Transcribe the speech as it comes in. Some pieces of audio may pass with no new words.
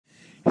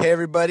Hey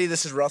everybody,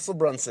 this is Russell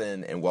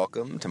Brunson, and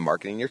welcome to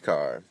Marketing Your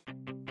Car.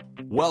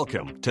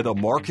 Welcome to the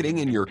Marketing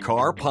in Your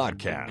Car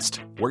podcast,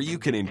 where you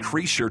can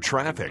increase your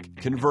traffic,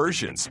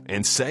 conversions,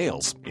 and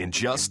sales in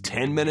just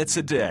 10 minutes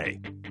a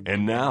day.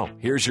 And now,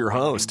 here's your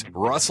host,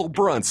 Russell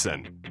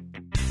Brunson.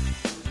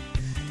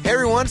 Hey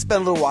everyone, it's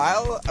been a little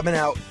while. I've been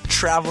out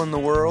traveling the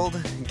world,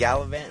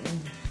 gallivanting.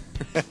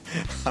 I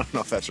don't know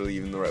if that's really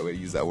even the right way to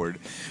use that word,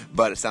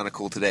 but it sounded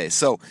cool today.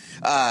 So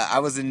I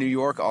was in New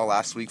York all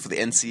last week for the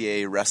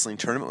NCAA wrestling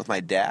tournament with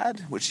my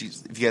dad, which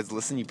if you guys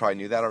listen, you probably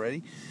knew that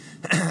already.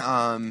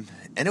 And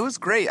it was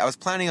great. I was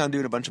planning on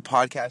doing a bunch of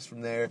podcasts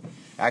from there.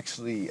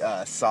 Actually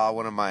saw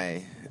one of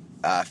my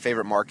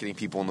favorite marketing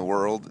people in the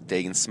world,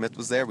 Dagan Smith,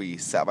 was there. We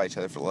sat by each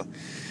other for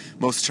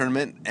most of the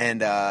tournament,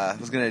 and I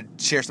was going to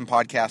share some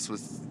podcasts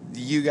with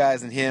you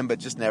guys and him, but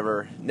just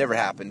never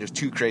happened. It was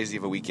too crazy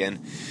of a weekend.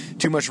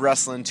 Too much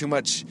wrestling, too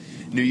much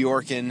New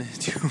Yorking,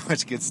 too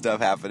much good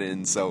stuff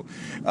happening. So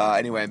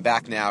anyway, I'm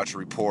back now to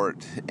report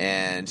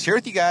and share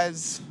with you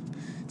guys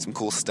some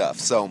cool stuff.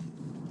 So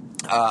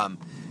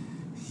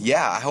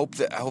yeah, I hope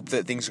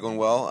that things are going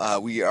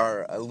well. We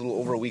are a little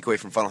over a week away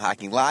from Funnel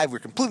Hacking Live. We're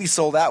completely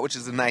sold out, which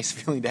is a nice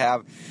feeling to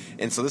have.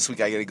 And so this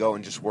week I got to go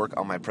and just work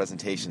on my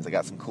presentations. I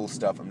got some cool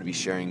stuff I'm going to be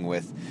sharing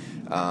with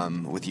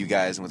you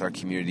guys and with our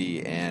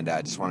community, and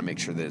I just want to make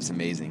sure that it's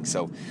amazing.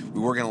 So we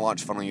were going to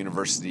launch Funnel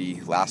University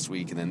last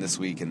week and then this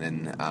week, and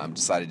then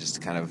decided just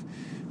to kind of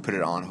put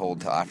it on hold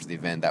till after the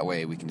event. That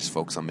way we can just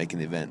focus on making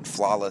the event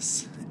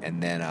flawless,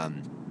 and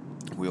then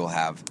we will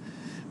have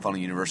Funnel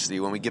University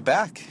when we get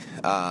back.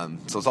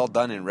 So it's all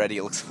done and ready.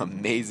 It looks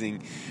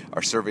amazing.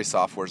 Our survey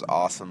software is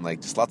awesome.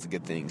 Just lots of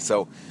good things.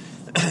 So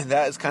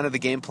that is kind of the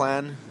game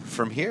plan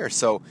from here.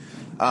 So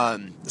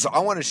I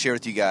want to share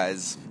with you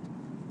guys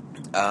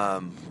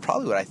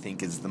probably what I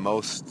think is the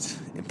most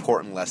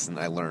important lesson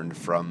I learned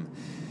from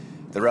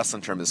the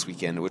wrestling tournament this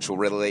weekend, which will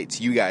relate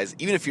to you guys,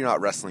 even if you're not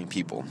wrestling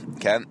people,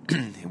 okay?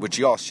 Which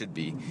you all should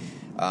be.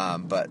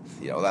 But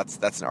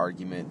that's an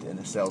argument and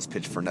a sales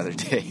pitch for another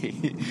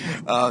day.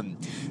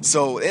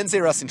 So the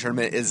NCAA wrestling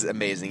tournament is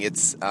amazing.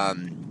 It's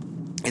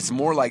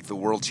more like the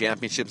World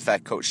Championships. In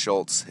fact, Coach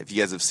Schultz, if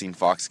you guys have seen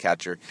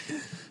Foxcatcher,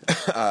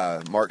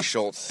 Mark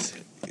Schultz,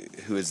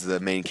 who is the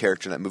main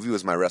character in that movie,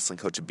 was my wrestling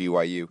coach at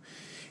BYU,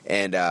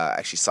 and I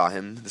actually saw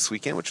him this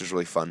weekend, which was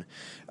really fun.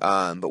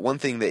 But one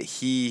thing that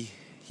he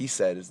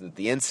said is that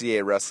the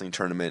NCAA wrestling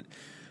tournament,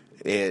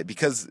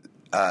 because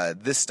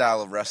this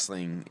style of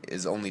wrestling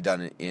is only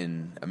done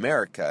in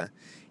America,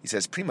 he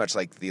says pretty much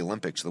like the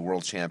Olympics, the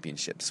World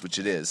Championships, which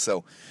it is.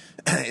 So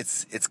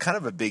it's kind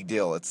of a big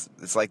deal.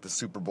 It's like the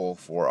Super Bowl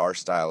for our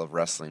style of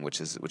wrestling,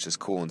 which is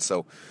cool. And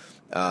so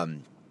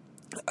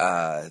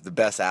the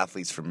best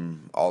athletes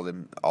from all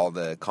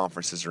the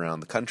conferences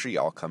around the country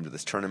all come to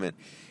this tournament,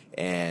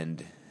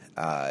 and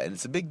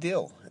it's a big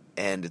deal.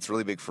 And it's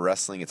really big for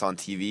wrestling. It's on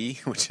TV,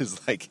 which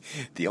is like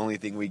the only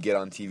thing we get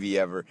on TV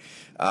ever.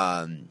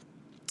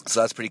 So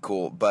that's pretty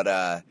cool,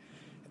 but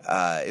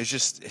it's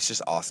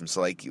just awesome.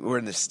 So it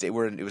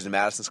was in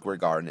Madison Square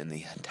Garden, and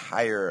the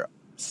entire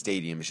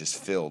stadium is just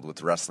filled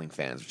with wrestling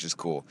fans, which is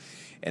cool.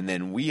 And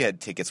then we had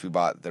tickets we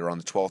bought that were on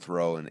the 12th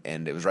row,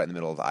 and it was right in the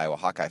middle of the Iowa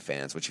Hawkeye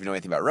fans. Which, if you know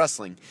anything about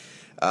wrestling,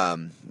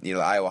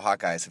 the Iowa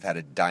Hawkeyes have had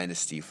a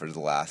dynasty for the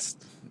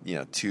last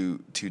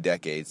 3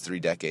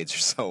 decades or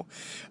so.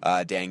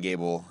 Dan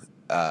Gable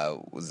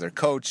was their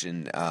coach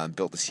and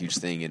built this huge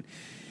thing,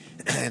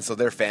 and so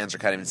their fans are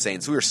kind of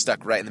insane. So we were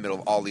stuck right in the middle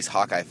of all these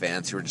Hawkeye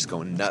fans who were just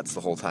going nuts the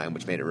whole time,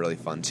 which made it really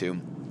fun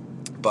too.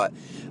 But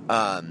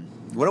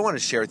what I want to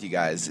share with you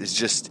guys is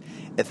just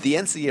at the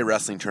NCAA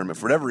wrestling tournament,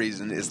 for whatever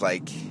reason, is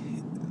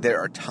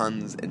there are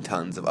tons and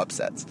tons of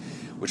upsets,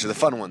 which are the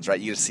fun ones, right?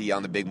 You get to see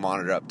on the big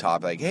monitor up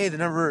top, hey, the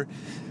number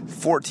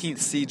 14th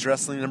seed's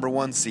wrestling the number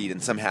 1 seed,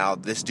 and somehow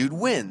this dude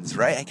wins,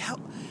 right? How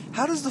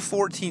does the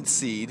 14th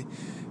seed,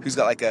 who's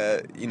got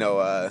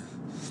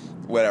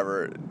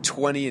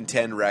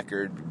 20-10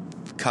 record,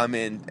 come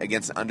in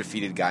against an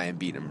undefeated guy and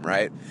beat him,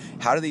 right?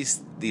 How do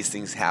these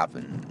things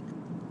happen?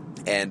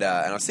 And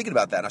I was thinking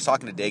about that, and I was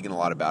talking to Dagan a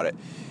lot about it.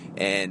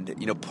 And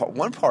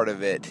one part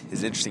of it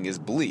is interesting, is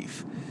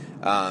belief.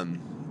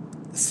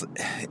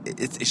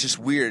 It's just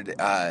weird.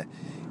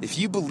 If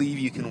you believe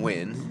you can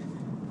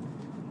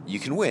win, you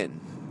can win.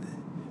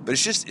 But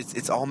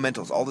it's all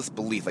mental. It's all this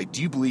belief.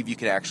 Do you believe you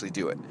can actually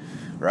do it,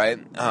 right?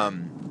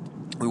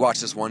 We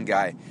watched this one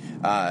guy.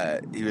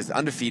 He was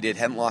undefeated,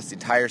 hadn't lost the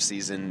entire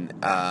season.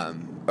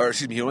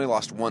 He only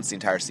lost once the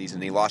entire season.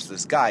 And he lost to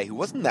this guy who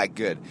wasn't that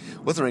good,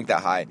 wasn't ranked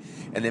that high.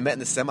 And they met in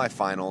the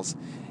semifinals,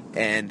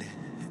 and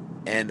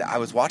I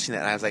was watching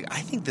that, and I was like,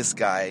 I think this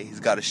guy has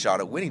got a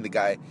shot at winning.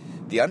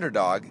 The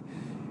underdog.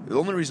 The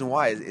only reason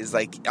why is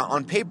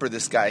on paper,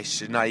 this guy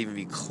should not even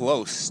be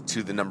close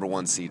to the number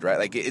 1 seed,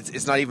 right?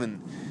 It's not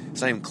even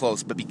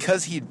close. But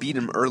because he had beat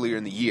him earlier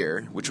in the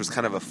year, which was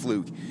kind of a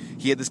fluke,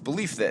 he had this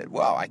belief that,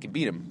 wow, I can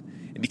beat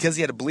him. And because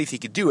he had a belief he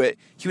could do it,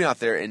 he went out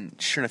there, and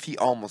sure enough, he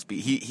almost beat.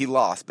 He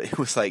lost, but it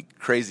was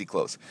crazy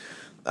close.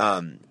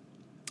 I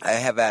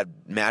have had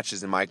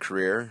matches in my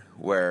career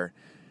where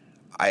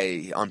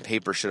I on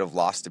paper should have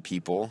lost to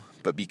people,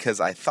 but because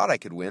I thought I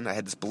could win, I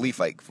had this belief,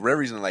 like, for whatever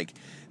reason, like,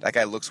 that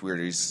guy looks weird,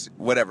 he's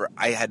whatever.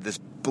 I had this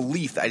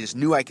belief that I just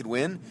knew I could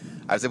win.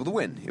 I was able to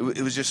win.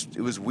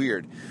 It was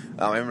weird.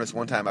 I remember this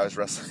one time I was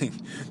wrestling.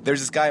 There's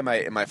this guy in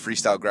my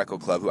freestyle Greco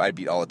club who I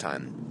beat all the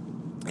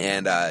time,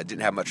 and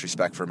didn't have much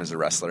respect for him as a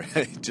wrestler.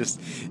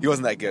 He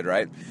wasn't that good,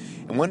 right?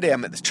 And one day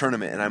I'm at this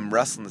tournament, and I'm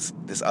wrestling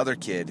this other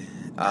kid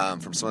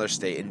from some other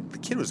state, and the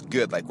kid was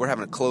good. Like, we're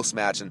having a close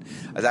match, and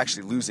I was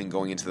actually losing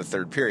going into the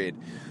third period.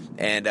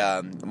 And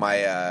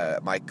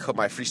my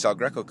freestyle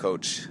Greco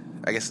coach,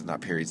 I guess it's not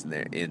periods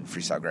in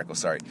freestyle Greco,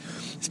 sorry,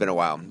 it's been a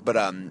while, but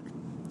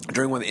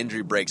during one of the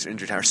injury breaks or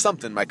injury time or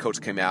something, my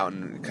coach came out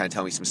and kind of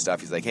tell me some stuff.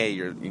 He's like, hey,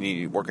 you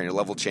need to work on your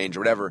level change or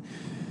whatever.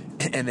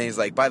 And then he's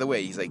like, by the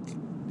way, he's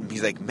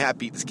like, Matt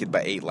beat this kid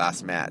by 8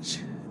 last match.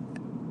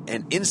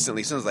 And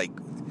instantly, someone's like,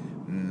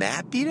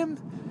 Matt beat him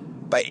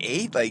by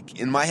 8? Like,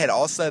 in my head,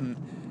 all of a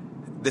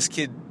sudden, this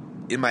kid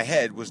in my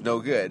head was no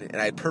good, and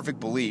I had perfect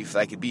belief that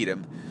I could beat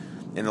him.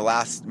 In the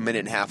last minute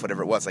and a half,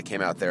 whatever it was, I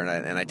came out there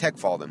and I tech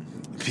falled him.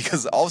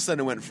 Because all of a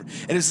sudden and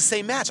it was the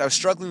same match. I was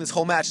struggling this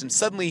whole match, and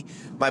suddenly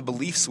my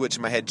belief switch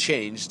in my head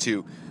changed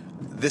to,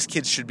 this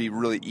kid should be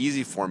really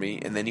easy for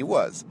me, and then he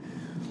was.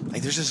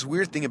 Like, there's this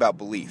weird thing about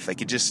belief.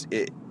 Like,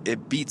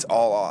 it beats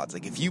all odds.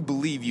 Like, if you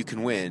believe you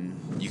can win,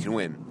 you can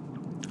win.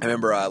 I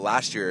remember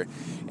last year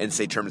in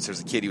NCAA tournaments, there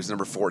was a kid, he was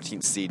number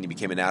 14th seed, and he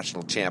became a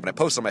national champ. And I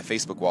posted on my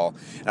Facebook wall,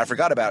 and I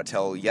forgot about it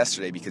till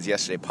yesterday, because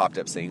yesterday popped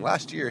up saying,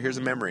 last year, here's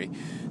a memory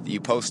that you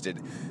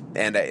posted.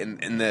 And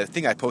the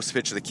thing, I posted a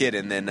picture of the kid,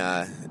 and then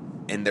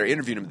and they're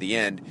interviewing him at the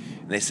end,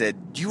 and they said,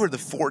 you were the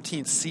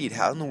 14th seed.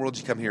 How in the world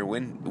did you come here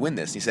and win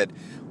this? And he said,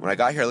 when I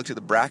got here, I looked at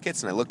the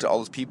brackets, and I looked at all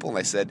those people, and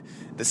I said,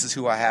 this is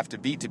who I have to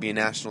beat to be a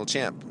national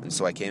champ. And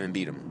so I came and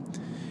beat him.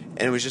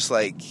 And it was just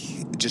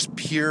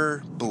pure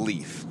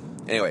belief.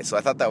 Anyway, so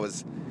I thought that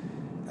was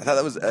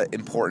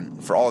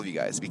important for all of you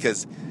guys,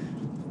 because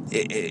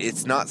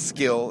it's not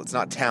skill, it's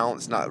not talent,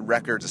 it's not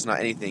records, it's not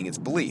anything, it's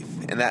belief.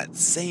 And that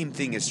same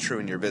thing is true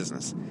in your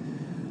business.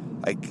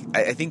 Like,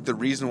 I think the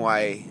reason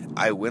why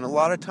I win a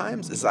lot of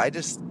times is I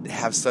just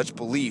have such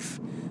belief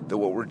that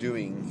what we're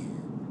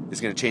doing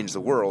is going to change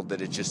the world,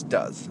 that it just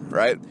does,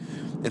 right?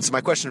 And so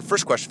my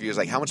first question for you is,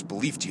 like, how much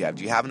belief do you have?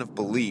 Do you have enough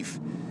belief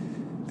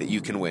that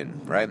you can win,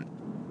 right?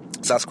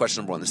 So that's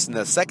question number one.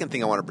 The second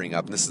thing I want to bring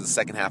up, and this is the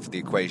second half of the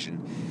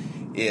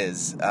equation,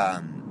 is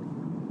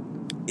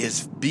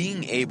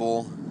being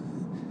able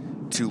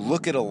to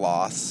look at a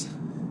loss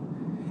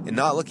and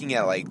not looking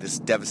at like this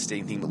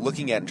devastating thing, but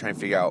looking at it and trying to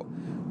figure out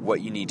what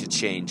you need to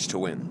change to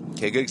win.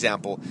 Okay, a good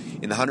example,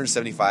 in the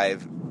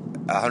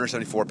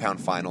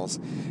 174-pound finals,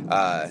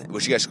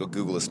 which you guys should go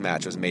Google this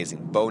match. It was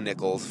amazing. Bo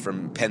Nichols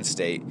from Penn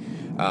State,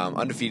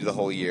 undefeated the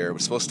whole year,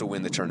 was supposed to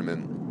win the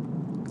tournament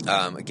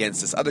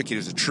against this other kid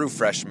who's a true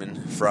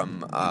freshman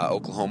from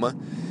Oklahoma.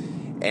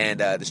 And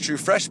this true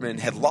freshman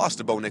had lost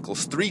to Bo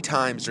Nichols 3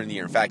 times during the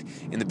year. In fact,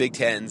 in the Big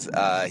Tens,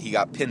 he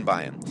got pinned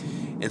by him.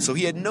 And so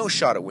he had no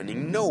shot at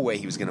winning, no way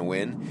he was going to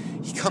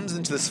win. He comes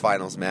into this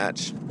finals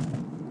match,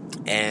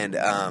 and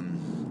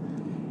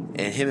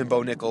him and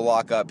Bo Nichols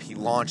lock up. He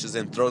launches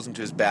in, throws him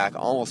to his back,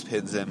 almost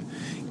pins him,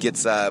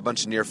 gets a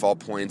bunch of near fall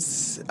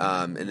points,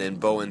 and then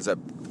Bo ends up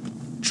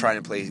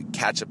trying to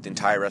catch up the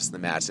entire rest of the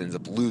match and ends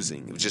up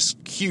losing. It was just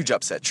huge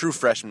upset. True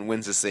freshman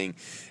wins this thing.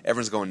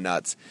 Everyone's going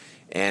nuts.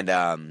 And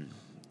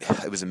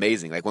it was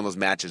amazing. Like one of those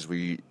matches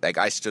where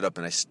I stood up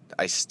and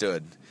I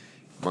stood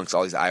amongst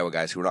all these Iowa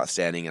guys who were not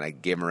standing, and I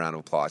gave him a round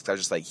of applause. I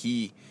was just like,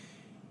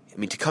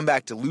 to come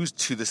back to lose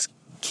to this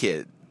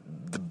kid,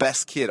 the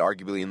best kid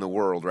arguably in the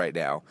world right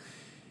now,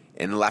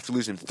 and after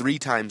losing 3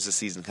 times this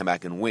season, come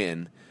back and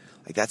win,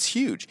 like that's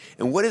huge.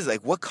 And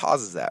what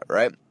causes that,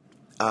 right?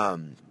 I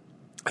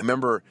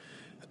remember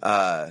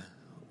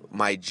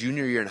my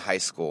junior year in high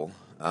school,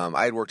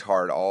 I had worked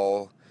hard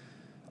all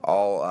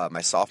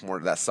my sophomore,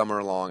 that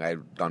summer long.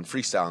 I'd done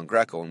freestyle and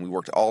Greco, and we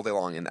worked all day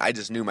long, and I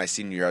just knew my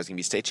senior year I was going to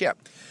be state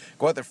champ.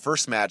 Go out there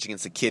first match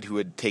against a kid who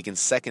had taken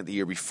second the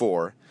year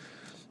before,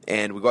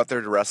 and we go out there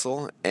to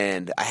wrestle,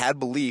 and I had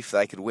belief that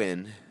I could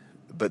win,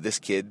 but this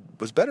kid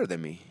was better than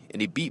me,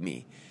 and he beat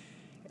me.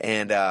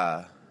 And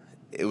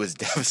it was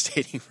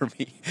devastating for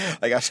me.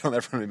 Like, I was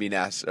never going to be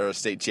a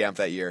state champ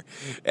that year,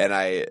 and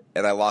I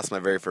lost my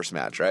very first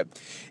match, right?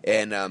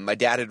 And my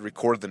dad had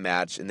recorded the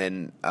match, and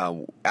then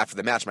after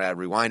the match, my dad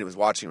rewinded, was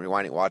watching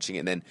it,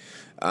 and then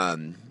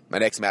my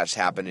next match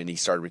happened, and he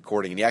started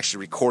recording, and he actually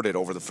recorded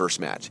over the first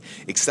match,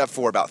 except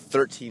for about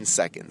 13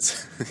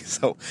 seconds.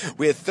 So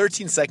we had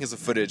 13 seconds of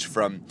footage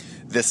from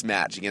this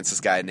match against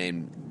this guy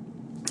named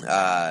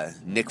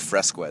Nick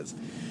Fresquez.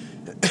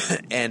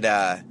 And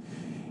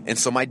And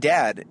so my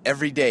dad,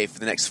 every day for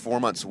the next 4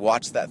 months,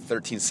 watched that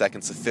 13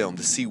 seconds of film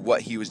to see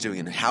what he was doing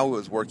and how it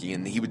was working.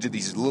 And he would do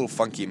these little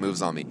funky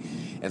moves on me.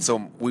 And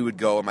so we would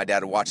go, and my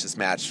dad would watch this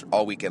match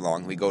all weekend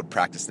long. We'd go to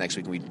practice next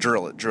week, and we'd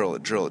drill it.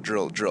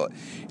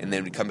 And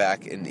then we'd come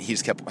back, and he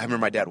just kept, I remember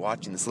my dad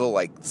watching this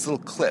little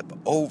clip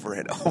over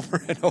and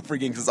over and over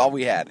again, because it's all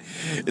we had.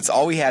 It's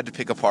all we had to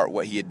pick apart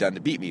what he had done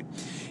to beat me.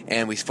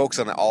 And we focused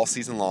on it all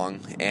season long,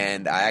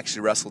 and I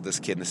actually wrestled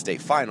this kid in the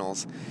state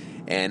finals.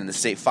 And in the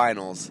state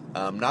finals,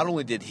 not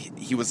only did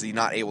he was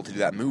not able to do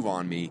that move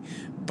on me,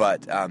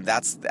 but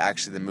that's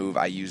actually the move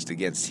I used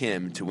against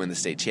him to win the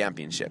state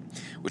championship,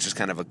 which was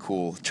kind of a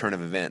cool turn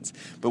of events.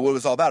 But what it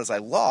was all about is I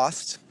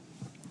lost.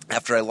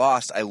 After I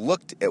lost, I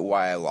looked at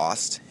why I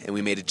lost, and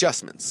we made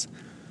adjustments.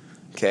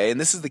 Okay,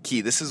 and this is the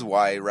key. This is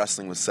why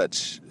wrestling was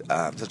such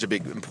a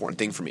big, important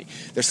thing for me.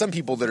 There's some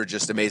people that are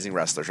just amazing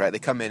wrestlers, right? They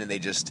come in and they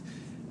just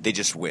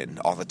win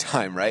all the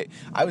time, right?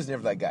 I was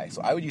never that guy.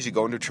 So I would usually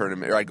go into a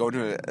tournament, or I'd go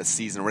into a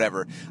season or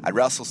whatever. I'd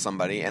wrestle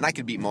somebody, and I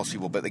could beat most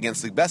people, but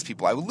against the best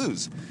people, I would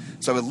lose.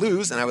 So I would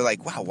lose, and I would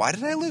like, wow, why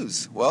did I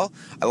lose? Well,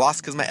 I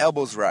lost because my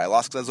elbows were out. I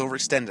lost because I was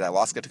overextended. I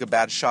lost because I took a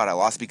bad shot. I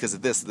lost because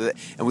of this.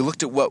 And we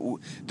looked at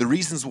the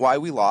reasons why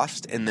we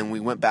lost, and then we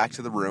went back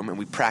to the room, and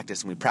we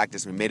practiced, and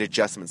we made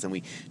adjustments, and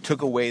we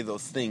took away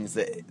those things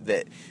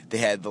that they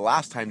had the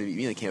last time to beat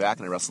me, and they came back,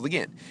 and I wrestled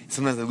again.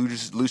 Sometimes I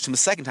lose to them the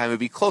second time, it would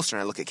be closer,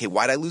 and I look at, okay,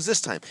 why did I lose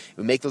this time?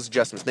 We make those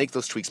adjustments, make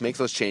those tweaks, make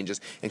those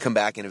changes, and come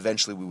back, and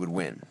eventually we would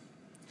win.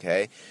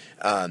 Okay?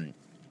 And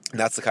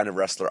that's the kind of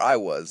wrestler I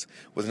was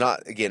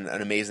not, again,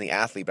 an amazing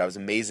athlete, but I was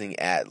amazing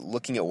at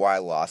looking at why I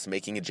lost,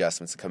 making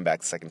adjustments, and come back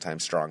the second time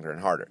stronger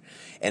and harder.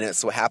 And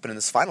it's what happened in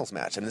this finals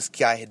match. And this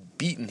guy had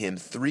beaten him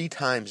 3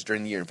 times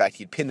during the year. In fact,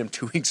 he'd pinned him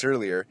 2 weeks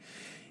earlier.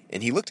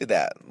 And he looked at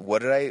that.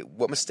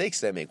 What mistakes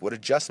did I make? What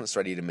adjustments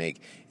did I need to make?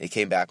 And he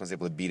came back and was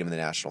able to beat him in the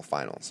national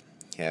finals.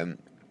 Okay?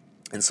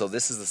 And so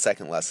this is the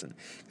second lesson.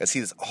 I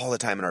see this all the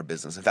time in our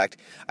business. In fact,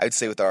 I would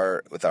say with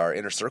our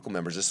inner circle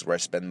members, this is where I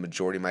spend the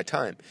majority of my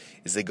time,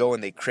 is they go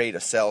and they create a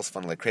sales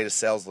funnel, they create a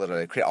sales letter,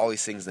 they create all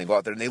these things, and they go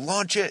out there and they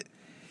launch it,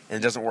 and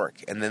it doesn't work.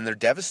 And then they're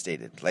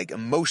devastated, like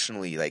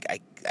emotionally, like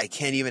I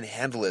can't even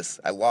handle this.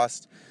 I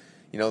lost,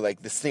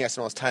 like this thing I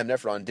spent all this time and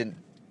effort on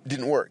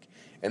didn't work.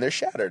 And they're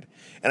shattered.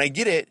 And I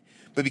get it,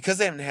 but because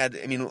they haven't had,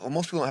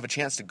 most people don't have a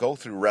chance to go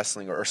through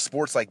wrestling or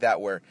sports like that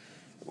where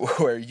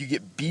you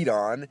get beat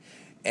on,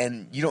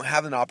 and you don't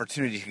have an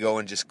opportunity to go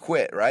and just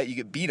quit, right? You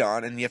get beat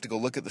on, and you have to go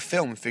look at the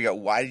film and figure out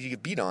why did you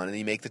get beat on, and then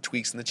you make the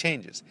tweaks and the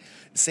changes.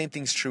 The same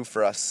thing's true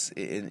for us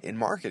in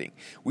marketing.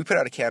 We put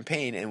out a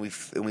campaign, and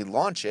we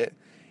launch it,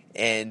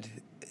 and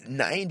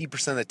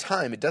 90% of the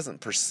time, it doesn't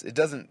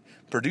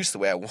produce the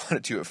way I want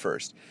it to at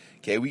first.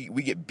 Okay,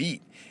 we get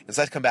beat. And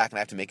so I have to come back and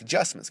I have to make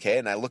adjustments, okay?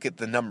 And I look at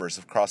the numbers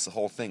across the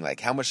whole thing. Like,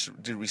 how much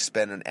did we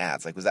spend on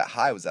ads? Like, was that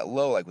high? Was that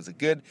low? Like, was it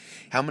good?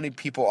 How many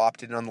people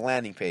opted in on the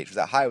landing page? Was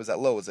that high? Was that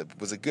low? Was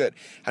it good?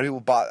 How many people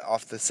bought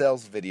off the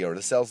sales video or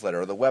the sales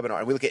letter or the webinar?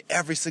 And we look at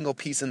every single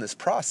piece in this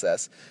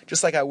process,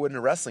 just like I would in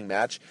a wrestling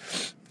match.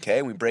 Okay,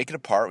 and we break it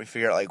apart. We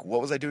figure out, like, what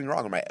was I doing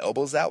wrong? Were my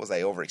elbows out? Was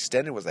I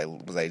overextended?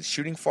 Was I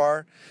shooting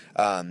far?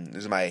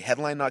 Was my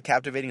headline not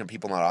captivating? Are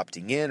people not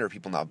opting in? Are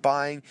people not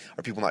buying?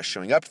 Are people not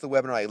showing up to the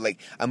webinar?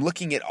 I'm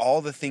looking at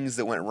all the things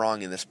that went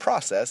wrong in this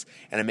process,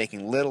 and I'm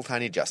making little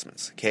tiny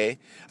adjustments. Okay,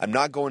 I'm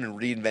not going and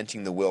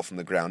reinventing the wheel from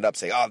the ground up,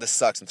 saying, "Oh, this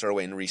sucks," and throw it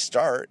away and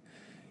restart.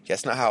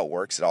 That's not how it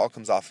works. It all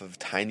comes off of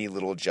tiny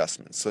little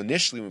adjustments. So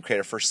initially, when we create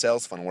our first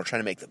sales funnel, we're trying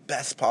to make the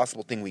best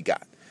possible thing we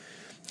got.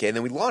 Okay, and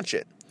then we launch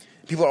it.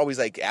 People are always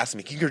asking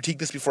me, "Can you critique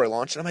this before I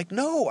launch it?" I'm like,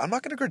 no, I'm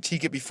not going to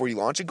critique it before you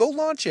launch it. Go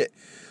launch it.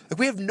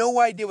 We have no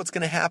idea what's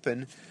going to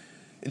happen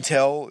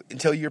until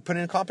you're put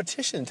in a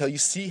competition, until you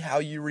see how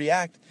you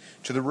react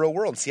to the real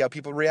world and see how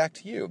people react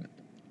to you.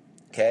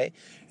 Okay?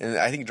 And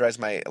I think it drives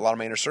a lot of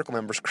my inner circle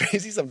members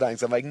crazy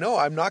sometimes. I'm like, no,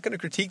 I'm not going to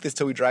critique this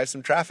till we drive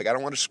some traffic. I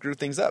don't want to screw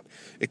things up.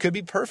 It could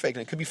be perfect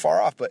and it could be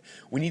far off, but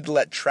we need to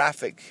let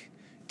traffic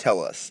tell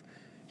us.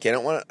 Okay,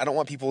 I don't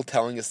want people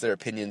telling us their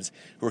opinions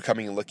who are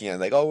coming and looking at it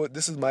like, "Oh,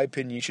 this is my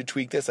opinion, you should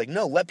tweak this." Like,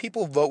 no, let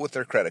people vote with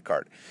their credit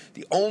card.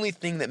 The only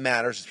thing that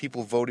matters is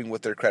people voting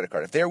with their credit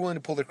card. If they're willing to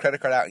pull their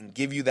credit card out and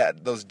give you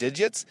those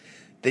digits,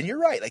 then you're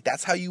right. Like,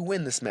 that's how you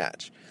win this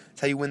match.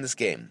 That's how you win this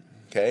game.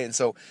 Okay, and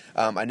so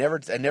I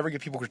never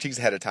give people critiques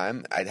ahead of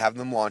time. I'd have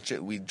them launch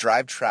it. We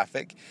drive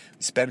traffic.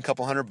 We spend a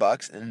couple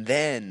 $100, and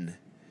then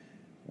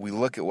we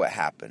look at what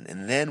happened,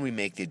 and then we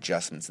make the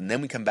adjustments, and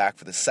then we come back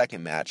for the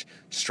second match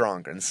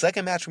stronger. And the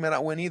second match we may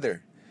not win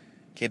either.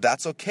 Okay,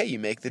 that's okay. You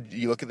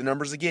look at the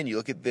numbers again. You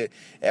look at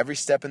every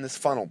step in this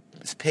funnel,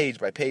 page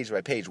by page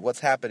by page. What's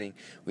happening?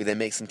 We then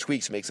make some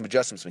tweaks, make some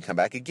adjustments. We come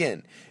back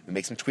again. We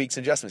make some tweaks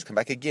and adjustments. Come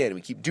back again. And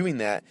we keep doing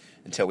that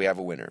until we have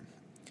a winner.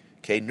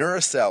 Okay,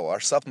 Neurocell, our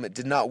supplement,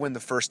 did not win the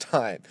first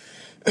time.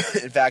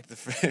 In fact,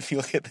 if you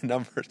look at the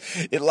numbers,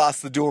 it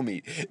lost the dual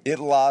meet. It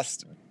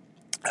lost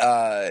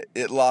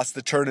It lost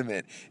the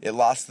tournament. It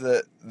lost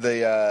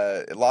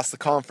it lost the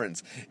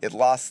conference. It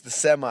lost the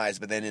semis.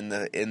 But then in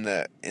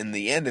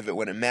the end of it,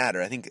 when it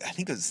mattered, I think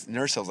it was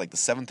Nurse like the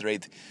 7th or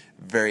 8th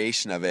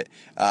variation of it.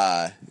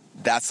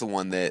 That's the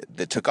one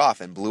that took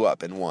off and blew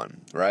up and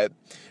won. Right.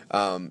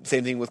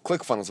 Same thing with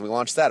ClickFunnels. When we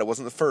launched that, it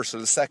wasn't the first or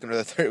the second or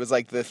the third. It was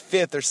like the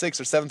 5th or 6th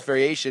or 7th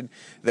variation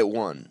that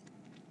won.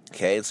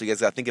 Okay, and so you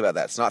guys got to think about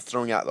that. It's not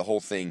throwing out the whole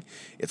thing.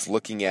 It's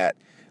looking at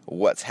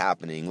what's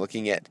happening,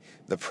 looking at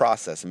the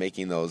process and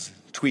making those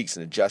tweaks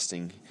and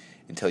adjusting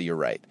until you're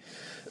right.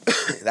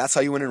 That's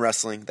how you win in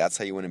wrestling. That's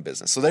how you win in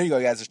business. So there you go,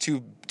 guys. There's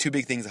two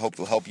big things I hope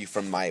will help you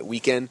from my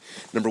weekend.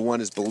 Number 1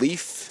 is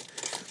belief,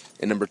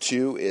 and number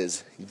 2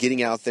 is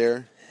getting out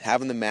there,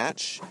 having the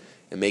match,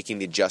 and making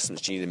the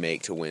adjustments you need to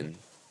make to win.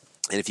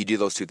 And if you do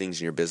those 2 things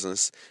in your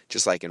business,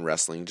 just like in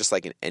wrestling, just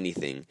like in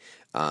anything,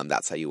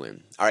 that's how you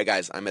win. All right,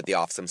 guys, I'm at the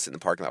office. I'm sitting in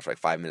the parking lot for like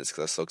 5 minutes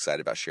because I was so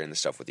excited about sharing this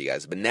stuff with you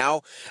guys. But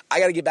now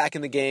I got to get back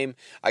in the game.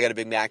 I got a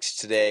big match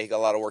today. Got a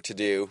lot of work to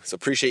do. So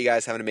appreciate you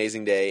guys. Have an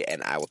amazing day,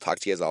 and I will talk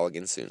to you guys all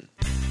again soon.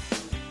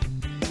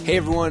 Hey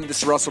everyone, this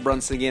is Russell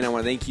Brunson again. I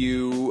want to thank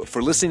you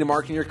for listening to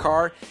Marketing Your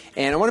Car,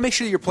 and I want to make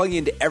sure that you're plugging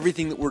into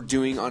everything that we're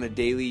doing on a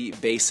daily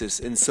basis.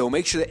 And so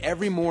make sure that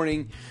every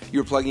morning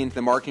you're plugging into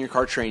the Marketing Your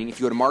Car training. If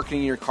you go to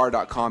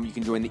marketinginyourcar.com, you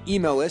can join the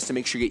email list and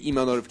make sure you get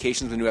email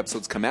notifications when new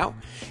episodes come out.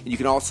 And you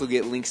can also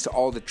get links to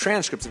all the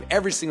transcripts of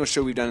every single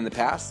show we've done in the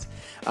past.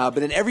 But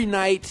then every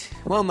night,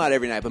 well, not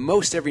every night, but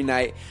most every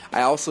night,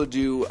 I also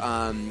do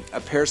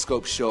a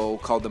Periscope show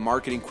called the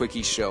Marketing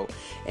Quickie Show.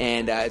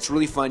 And it's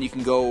really fun. You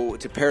can go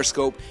to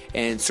Periscope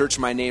and search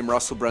my name,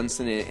 Russell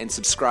Brunson, and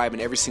subscribe.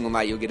 And every single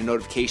night you'll get a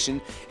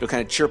notification. It'll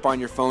kind of chirp on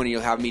your phone, and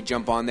you'll have me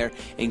jump on there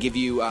and give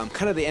you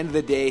kind of the end of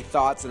the day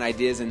thoughts and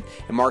ideas and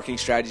marketing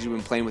strategies we've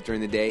been playing with during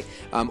the day.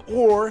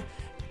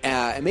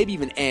 And maybe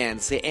even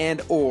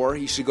or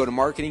you should go to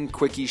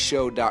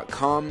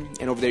marketingquickieshow.com,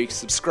 and over there you can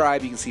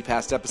subscribe, you can see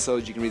past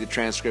episodes, you can read the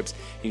transcripts,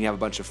 you can have a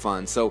bunch of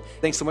fun. So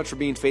thanks so much for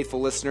being faithful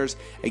listeners.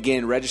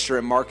 Again, register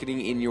at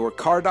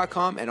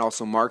marketinginyourcar.com and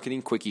also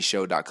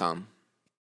marketingquickieshow.com.